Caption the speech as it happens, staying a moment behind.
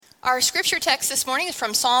Our scripture text this morning is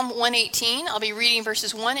from Psalm 118. I'll be reading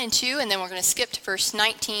verses 1 and 2, and then we're going to skip to verse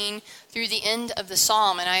 19 through the end of the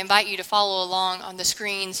psalm. And I invite you to follow along on the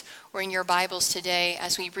screens or in your Bibles today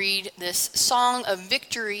as we read this song of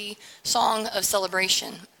victory, song of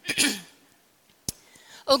celebration.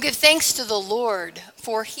 Oh, give thanks to the Lord,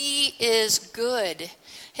 for he is good.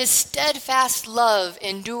 His steadfast love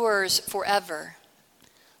endures forever.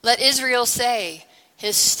 Let Israel say,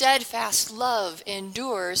 his steadfast love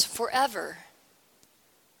endures forever.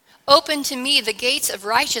 Open to me the gates of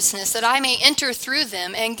righteousness, that I may enter through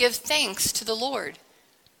them and give thanks to the Lord.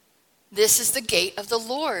 This is the gate of the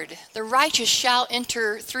Lord. The righteous shall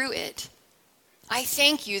enter through it. I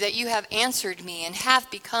thank you that you have answered me and have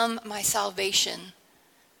become my salvation.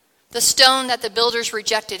 The stone that the builders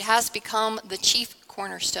rejected has become the chief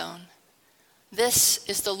cornerstone. This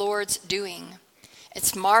is the Lord's doing.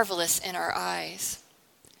 It's marvelous in our eyes.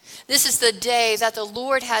 This is the day that the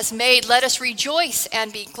Lord has made. Let us rejoice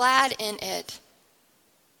and be glad in it.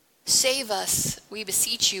 Save us, we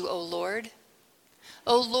beseech you, O Lord.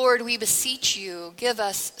 O Lord, we beseech you, give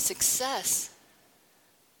us success.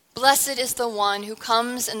 Blessed is the one who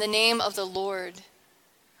comes in the name of the Lord.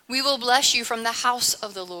 We will bless you from the house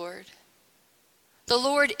of the Lord. The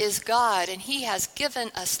Lord is God, and he has given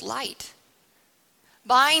us light.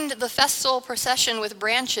 Bind the festal procession with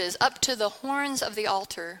branches up to the horns of the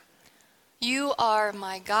altar. You are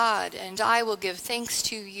my God, and I will give thanks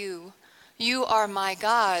to you. You are my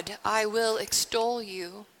God, I will extol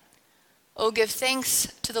you. Oh, give thanks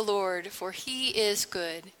to the Lord, for he is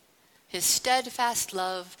good. His steadfast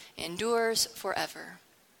love endures forever.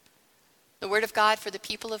 The word of God for the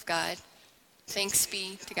people of God. Thanks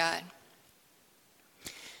be to God.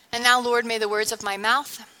 And now, Lord, may the words of my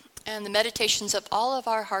mouth and the meditations of all of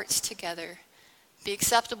our hearts together be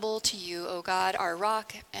acceptable to you, O God, our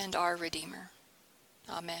rock and our Redeemer.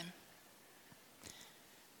 Amen.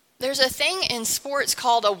 There's a thing in sports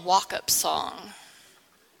called a walk-up song.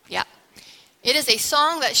 Yeah. It is a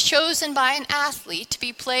song that's chosen by an athlete to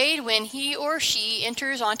be played when he or she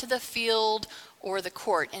enters onto the field or the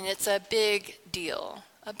court, and it's a big deal.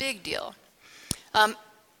 A big deal.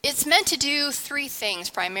 It's meant to do three things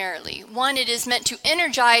primarily. One, it is meant to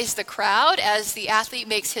energize the crowd as the athlete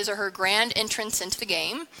makes his or her grand entrance into the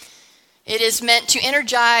game. It is meant to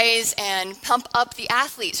energize and pump up the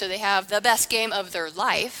athlete so they have the best game of their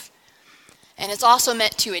life. And it's also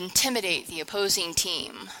meant to intimidate the opposing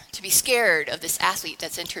team, to be scared of this athlete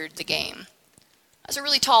that's entered the game. That's a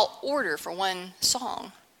really tall order for one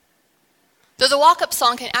song. Though the walk-up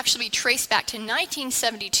song can actually be traced back to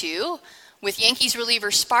 1972, with Yankees reliever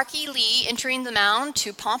Sparky Lee entering the mound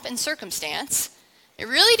to pomp and circumstance, it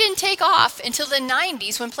really didn't take off until the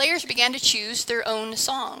 90s when players began to choose their own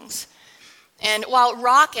songs. And while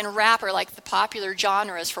rock and rap are like the popular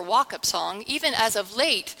genres for walk-up song, even as of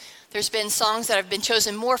late, there's been songs that have been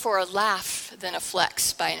chosen more for a laugh than a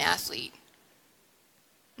flex by an athlete.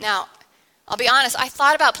 Now, I'll be honest, I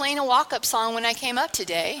thought about playing a walk-up song when I came up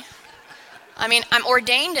today. I mean, I'm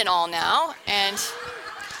ordained and all now, and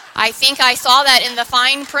I think I saw that in the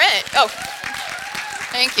fine print. Oh,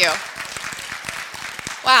 thank you.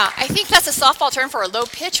 Wow, I think that's a softball term for a low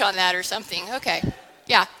pitch on that or something. Okay,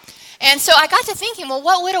 yeah. And so I got to thinking, well,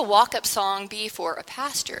 what would a walk-up song be for a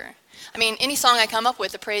pastor? I mean, any song I come up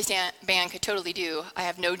with, the praise band could totally do, I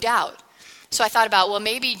have no doubt. So I thought about, well,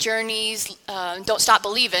 maybe Journey's Don't Stop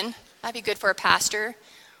Believin', that'd be good for a pastor.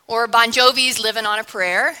 Or Bon Jovi's Living on a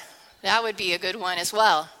Prayer, that would be a good one as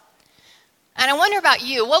well. And I wonder about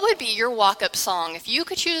you, what would be your walk-up song if you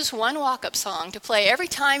could choose one walk-up song to play every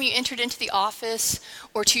time you entered into the office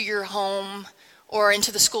or to your home or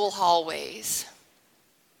into the school hallways?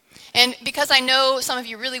 And because I know some of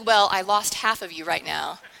you really well, I lost half of you right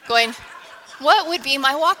now going, what would be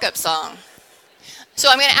my walk-up song? So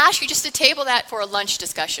I'm going to ask you just to table that for a lunch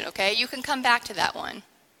discussion, okay? You can come back to that one.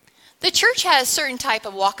 The church has certain type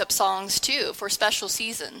of walk-up songs too for special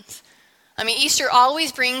seasons. I mean, Easter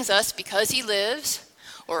always brings us Because He Lives,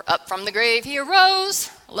 or Up from the Grave He Arose.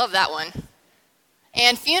 I love that one.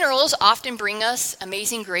 And funerals often bring us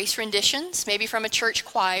Amazing Grace renditions, maybe from a church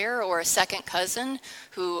choir or a second cousin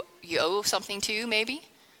who you owe something to, maybe.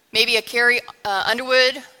 Maybe a Carrie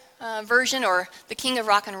Underwood version, or the King of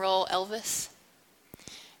Rock and Roll, Elvis.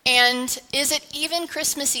 And is it even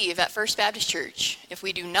Christmas Eve at First Baptist Church if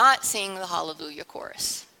we do not sing the Hallelujah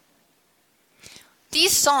chorus?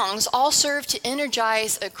 These songs all serve to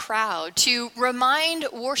energize a crowd, to remind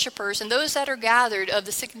worshipers and those that are gathered of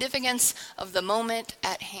the significance of the moment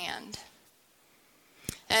at hand.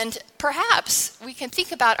 And perhaps we can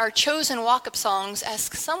think about our chosen walk-up songs as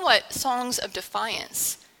somewhat songs of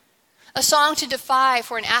defiance. A song to defy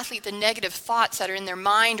for an athlete the negative thoughts that are in their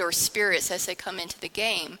mind or spirits as they come into the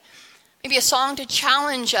game. Maybe a song to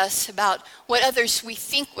challenge us about we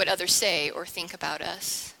think what others say or think about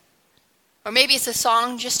us. Or maybe it's a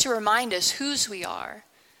song just to remind us whose we are,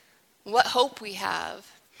 what hope we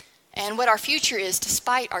have, and what our future is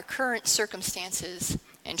despite our current circumstances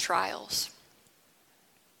and trials.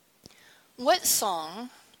 What song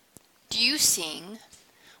do you sing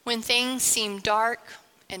when things seem dark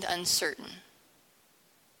and uncertain?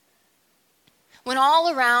 When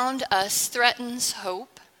all around us threatens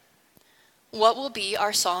hope, what will be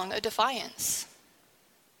our song of defiance?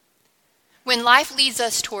 When life leads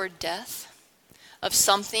us toward death of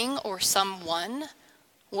something or someone,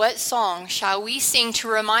 what song shall we sing to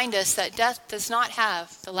remind us that death does not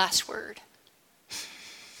have the last word?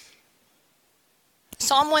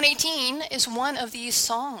 Psalm 118 is one of these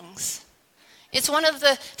songs. It's one of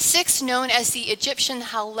the 6 known as the Egyptian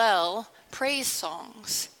Hallel praise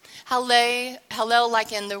songs. Hallel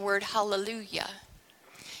like in the word hallelujah.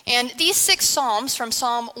 And these 6 psalms from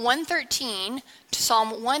Psalm 113 to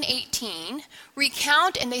Psalm 118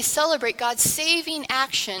 recount and they celebrate God's saving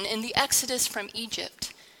action in the Exodus from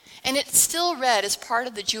Egypt. And it's still read as part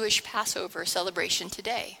of the Jewish Passover celebration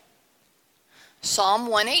today. Psalm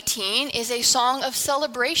 118 is a song of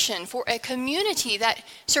celebration for a community that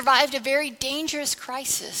survived a very dangerous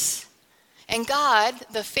crisis. And God,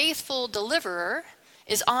 the faithful deliverer,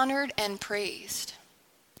 is honored and praised.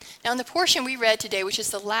 Now in the portion we read today, which is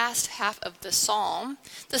the last half of the psalm,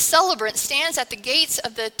 the celebrant stands at the gates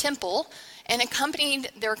of the temple and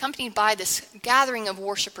they're accompanied by this gathering of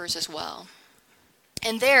worshipers as well.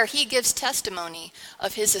 And there he gives testimony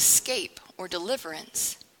of his escape or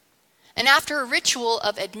deliverance. And after a ritual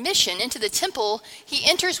of admission into the temple, he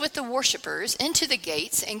enters with the worshipers into the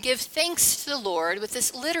gates and gives thanks to the Lord with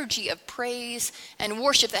this liturgy of praise and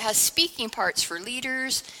worship that has speaking parts for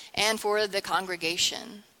leaders and for the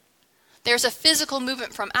congregation. There's a physical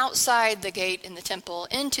movement from outside the gate in the temple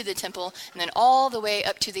into the temple and then all the way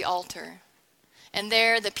up to the altar. And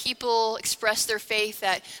there the people express their faith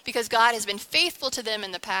that because God has been faithful to them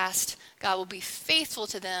in the past, God will be faithful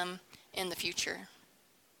to them in the future.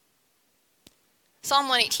 Psalm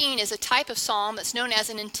 118 is a type of psalm that's known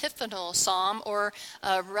as an antiphonal psalm or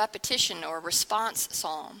a repetition or response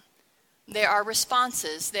psalm. There are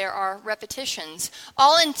responses, there are repetitions,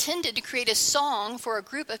 all intended to create a song for a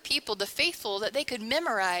group of people, the faithful, that they could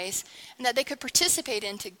memorize and that they could participate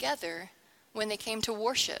in together when they came to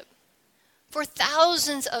worship. For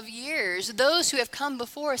thousands of years, those who have come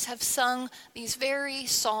before us have sung these very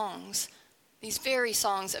songs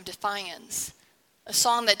of defiance. A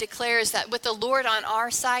song that declares that with the Lord on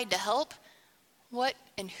our side to help, what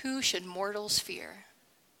and who should mortals fear?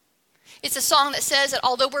 It's a song that says that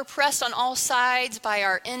although we're pressed on all sides by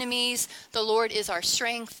our enemies, the Lord is our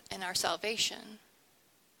strength and our salvation.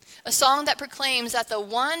 A song that proclaims that the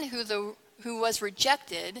one who was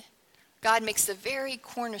rejected, God makes the very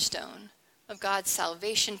cornerstone of God's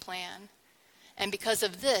salvation plan. And because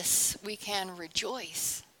of this, we can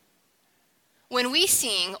rejoice. When we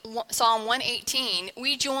sing Psalm 118,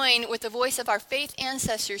 we join with the voice of our faith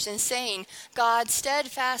ancestors in saying, God's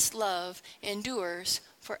steadfast love endures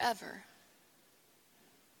forever.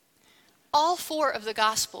 All 4 of the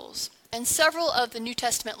Gospels and several of the New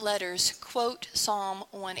Testament letters quote Psalm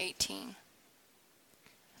 118.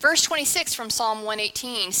 Verse 26 from Psalm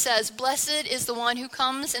 118 says, Blessed is the one who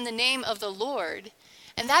comes in the name of the Lord.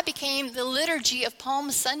 And that became the liturgy of Palm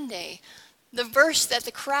Sunday, the verse that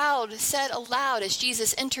the crowd said aloud as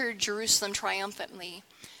Jesus entered Jerusalem triumphantly,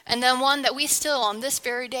 and then one that we still on this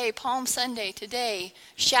very day, Palm Sunday today,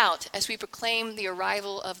 shout as we proclaim the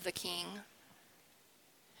arrival of the King.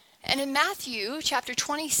 And in Matthew chapter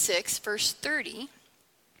 26, verse 30,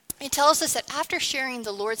 it tells us that after sharing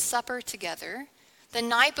the Lord's Supper together, the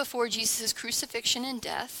night before Jesus' crucifixion and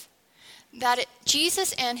death, that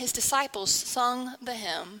Jesus and his disciples sung the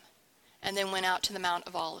hymn and then went out to the Mount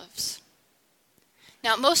of Olives.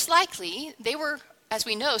 Now, most likely, they were, as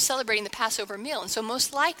we know, celebrating the Passover meal. And so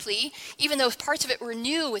most likely, even though parts of it were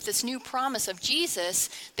new with this new promise of Jesus,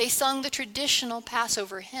 they sung the traditional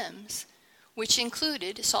Passover hymns, which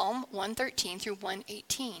included Psalm 113 through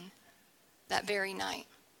 118 that very night.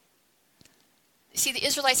 You see, the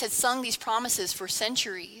Israelites had sung these promises for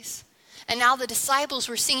centuries. And now the disciples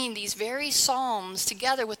were singing these very psalms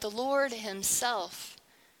together with the Lord himself,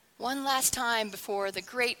 one last time before the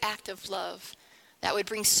great act of love that would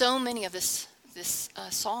bring so many of this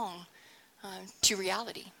song to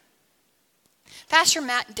reality. Pastor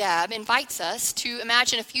Matt Dabb invites us to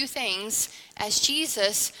imagine a few things as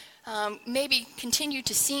Jesus maybe continued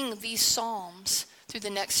to sing these psalms through the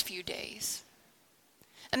next few days.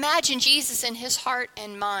 Imagine Jesus in his heart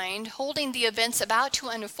and mind holding the events about to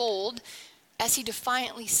unfold as he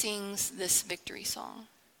defiantly sings this victory song.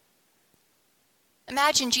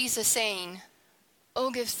 Imagine Jesus saying,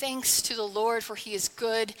 "Oh, give thanks to the Lord, for he is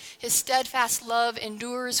good. His steadfast love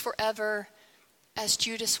endures forever," as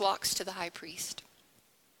Judas walks to the high priest.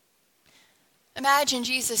 Imagine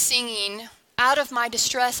Jesus singing, "Out of my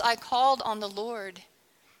distress I called on the Lord,"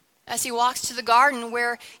 as he walks to the garden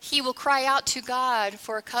where he will cry out to God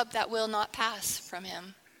for a cup that will not pass from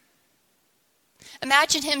him.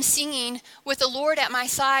 Imagine him singing, "With the Lord at my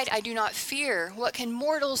side, I do not fear. What can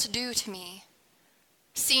mortals do to me?"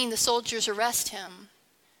 Seeing the soldiers arrest him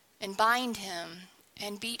and bind him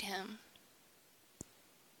and beat him.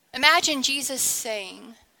 Imagine Jesus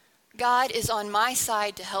saying, "God is on my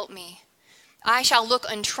side to help me. I shall look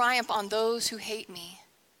in triumph on those who hate me,"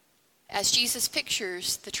 as Jesus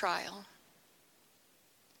pictures the trial.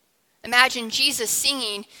 Imagine Jesus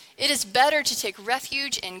singing, "It is better to take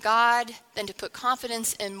refuge in God than to put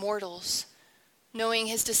confidence in mortals," knowing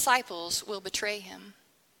his disciples will betray him.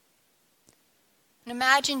 And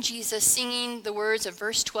imagine Jesus singing the words of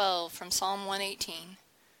verse 12 from Psalm 118.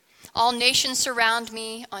 "All nations surround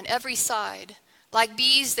me on every side. Like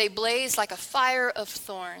bees, they blaze like a fire of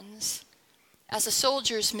thorns," as the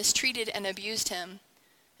soldiers mistreated and abused him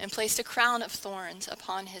and placed a crown of thorns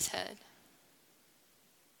upon his head.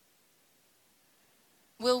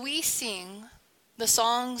 Will we sing the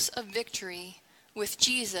songs of victory with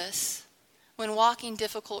Jesus when walking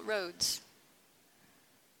difficult roads?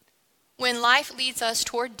 When life leads us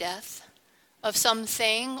toward death of some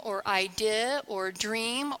thing or idea or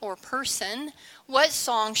dream or person, what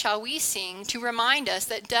song shall we sing to remind us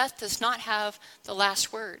that death does not have the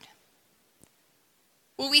last word?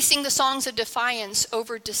 Will we sing the songs of defiance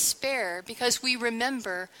over despair because we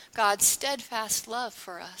remember God's steadfast love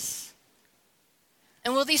for us?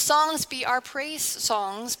 And will these songs be our praise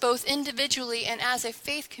songs, both individually and as a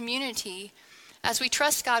faith community, as we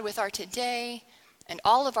trust God with our today and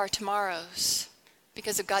all of our tomorrows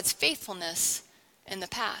because of God's faithfulness in the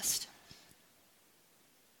past?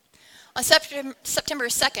 On September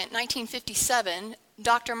 2nd, 1957,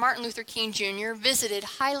 Dr. Martin Luther King Jr. visited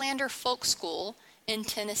Highlander Folk School in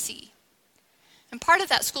Tennessee. And part of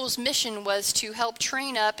that school's mission was to help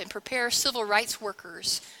train up and prepare civil rights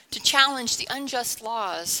workers to challenge the unjust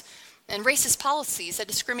laws and racist policies that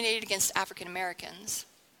discriminated against African Americans.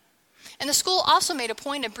 And the school also made a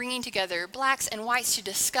point of bringing together blacks and whites to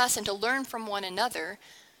discuss and to learn from one another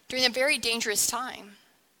during a very dangerous time.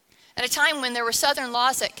 At a time when there were Southern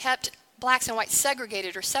laws that kept blacks and whites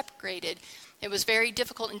segregated or separated, it was very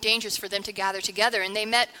difficult and dangerous for them to gather together, and they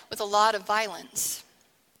met with a lot of violence.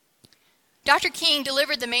 Dr. King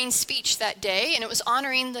delivered the main speech that day, and it was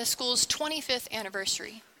honoring the school's 25th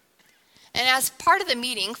anniversary. And as part of the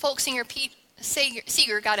meeting, folk singer Pete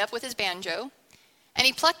Seeger got up with his banjo, and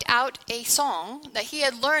he plucked out a song that he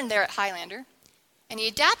had learned there at Highlander, and he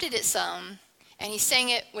adapted it some, and he sang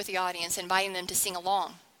it with the audience, inviting them to sing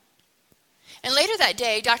along. And later that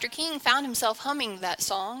day, Dr. King found himself humming that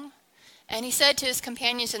song, and he said to his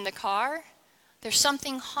companions in the car, "There's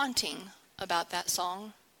something haunting about that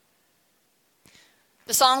song."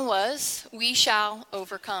 The song was, "We Shall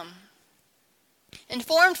Overcome." And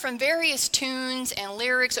formed from various tunes and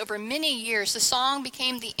lyrics over many years, the song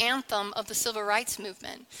became the anthem of the civil rights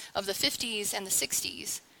movement of the 50s and the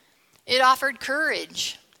 60s. It offered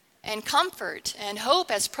courage and comfort and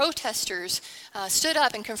hope as protesters stood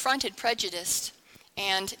up and confronted prejudice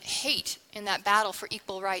and hate in that battle for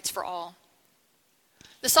equal rights for all.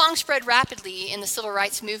 The song spread rapidly in the civil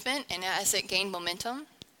rights movement, and as it gained momentum,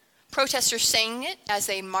 protesters sang it as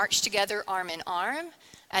they marched together arm in arm,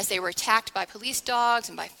 as they were attacked by police dogs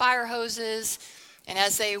and by fire hoses, and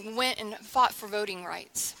as they went and fought for voting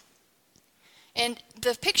rights. And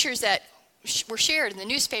the pictures that were shared in the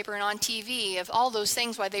newspaper and on TV of all those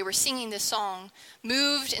things while they were singing this song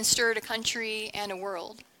moved and stirred a country and a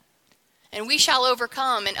world. And "We Shall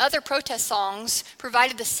Overcome" and other protest songs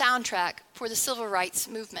provided the soundtrack for the civil rights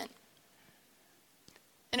movement.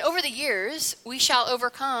 And over the years, "We Shall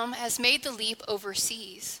Overcome" has made the leap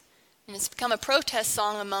overseas. And it's become a protest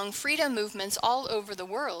song among freedom movements all over the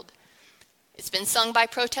world. It's been sung by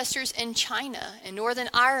protesters in China, in Northern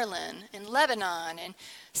Ireland, in Lebanon, and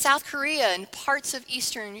South Korea, and parts of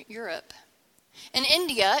Eastern Europe. In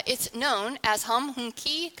India, it's known as Hum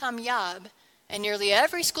Unki Kamyab, and nearly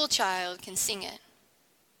every school child can sing it.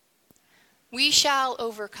 We shall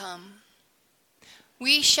overcome.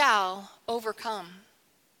 We shall overcome.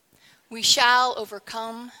 We shall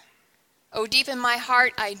overcome. Oh, deep in my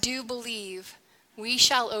heart, I do believe we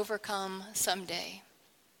shall overcome someday.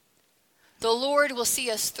 The Lord will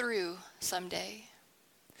see us through someday.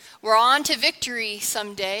 We're on to victory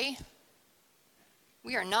someday.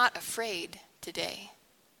 We are not afraid today.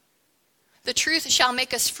 The truth shall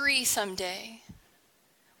make us free someday.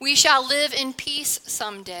 We shall live in peace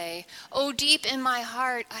someday. Oh, deep in my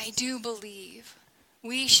heart, I do believe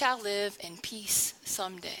we shall live in peace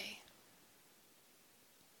someday.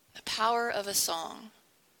 The power of a song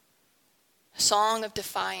of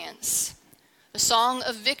defiance, a song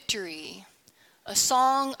of victory, a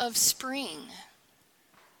song of spring.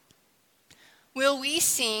 Will we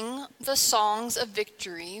sing the songs of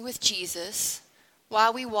victory with Jesus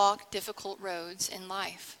while we walk difficult roads in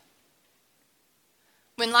life?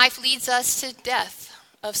 When life leads us to death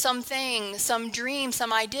of something, some dream,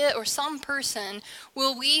 some idea, or some person,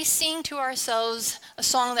 will we sing to ourselves a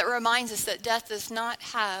song that reminds us that death does not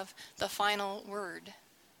have the final word?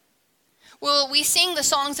 Will we sing the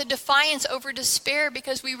songs of defiance over despair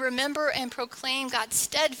because we remember and proclaim God's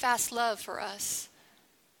steadfast love for us?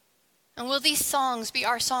 And will these songs be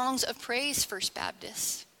our songs of praise, First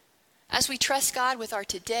Baptist, as we trust God with our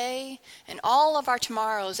today and all of our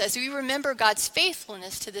tomorrows, as we remember God's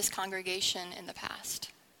faithfulness to this congregation in the past?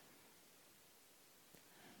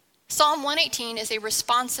 Psalm 118 is a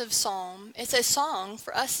responsive psalm. It's a song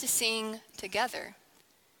for us to sing together.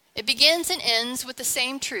 It begins and ends with the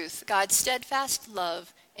same truth: God's steadfast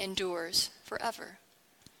love endures forever.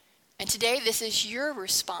 And today, this is your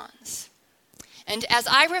response. And as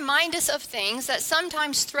I remind us of things that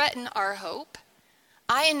sometimes threaten our hope,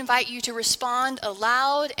 I invite you to respond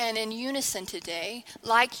aloud and in unison today,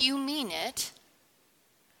 like you mean it,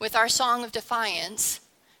 with our song of defiance: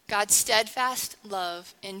 God's steadfast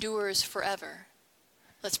love endures forever.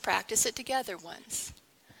 Let's practice it together once.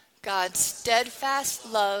 God's steadfast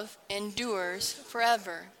love endures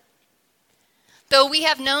forever. Though we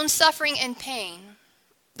have known suffering and pain,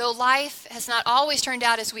 though life has not always turned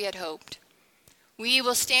out as we had hoped, we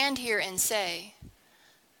will stand here and say,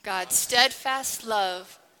 God's steadfast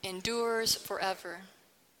love endures forever.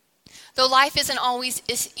 Though life isn't always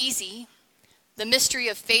easy, the mystery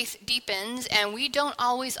of faith deepens, and we don't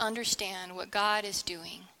always understand what God is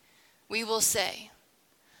doing, we will say,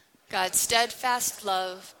 God's steadfast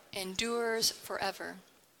love endures forever.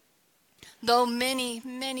 Though many,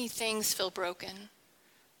 many things feel broken,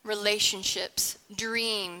 relationships,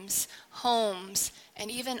 dreams, homes,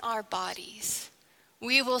 and even our bodies,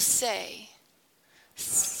 we will say,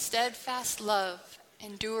 steadfast love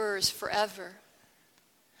endures forever.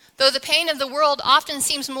 Though the pain of the world often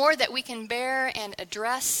seems more that we can bear and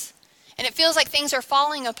address, and it feels like things are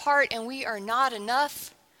falling apart and we are not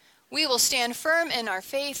enough, we will stand firm in our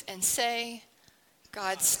faith and say,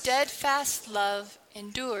 God's steadfast love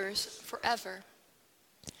endures forever.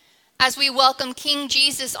 As we welcome King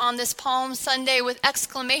Jesus on this Palm Sunday with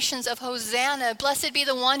exclamations of Hosanna, blessed be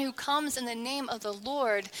the one who comes in the name of the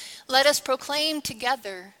Lord, let us proclaim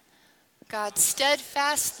together, God's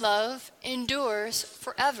steadfast love endures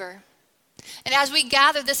forever. And as we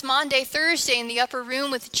gather this Maundy Thursday in the upper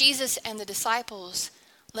room with Jesus and the disciples,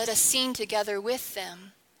 let us sing together with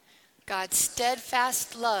them, God's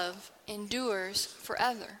steadfast love endures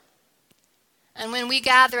forever. And when we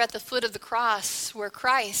gather at the foot of the cross where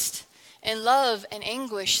Christ, in love and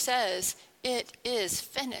anguish, says, it is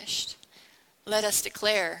finished, let us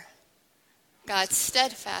declare, God's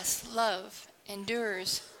steadfast love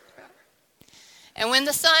endures forever. And when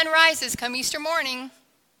the sun rises come Easter morning,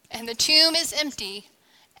 and the tomb is empty,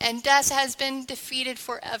 and death has been defeated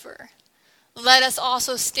forever, let us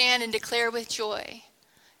also stand and declare with joy,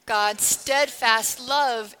 God's steadfast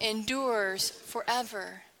love endures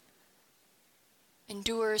forever.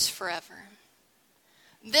 Endures forever.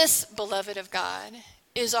 This, beloved of God,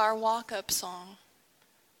 is our walk-up song.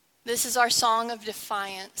 This is our song of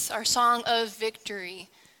defiance, our song of victory,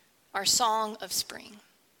 our song of spring.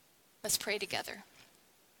 Let's pray together.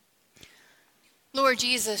 Lord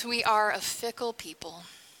Jesus, we are a fickle people.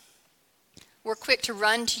 We're quick to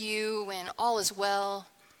run to you when all is well,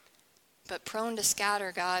 but prone to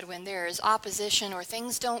scatter, God, when there is opposition or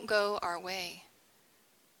things don't go our way.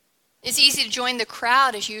 It's easy to join the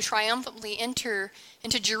crowd as you triumphantly enter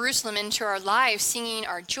into Jerusalem, into our lives, singing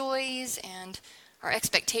our joys and our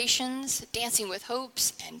expectations, dancing with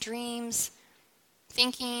hopes and dreams,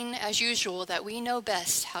 thinking, as usual, that we know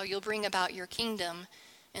best how you'll bring about your kingdom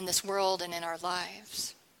in this world and in our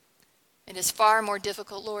lives. It is far more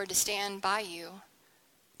difficult, Lord, to stand by you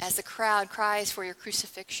as the crowd cries for your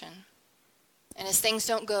crucifixion and as things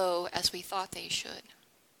don't go as we thought they should.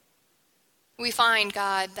 We find,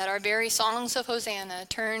 God, that our very songs of Hosanna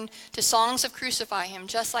turn to songs of crucify him,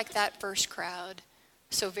 just like that first crowd.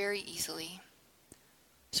 so very easily.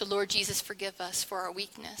 So Lord Jesus, forgive us for our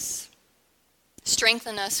weakness.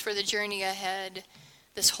 Strengthen us for the journey ahead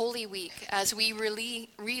this Holy Week as we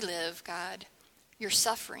relive, God, your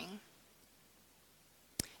suffering.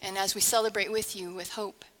 And as we celebrate with you with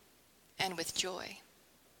hope and with joy.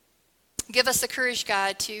 Give us the courage,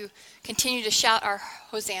 God, to continue to shout our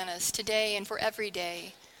hosannas today and for every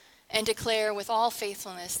day, and declare with all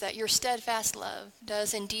faithfulness that your steadfast love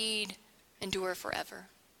does indeed endure forever.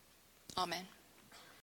 Amen.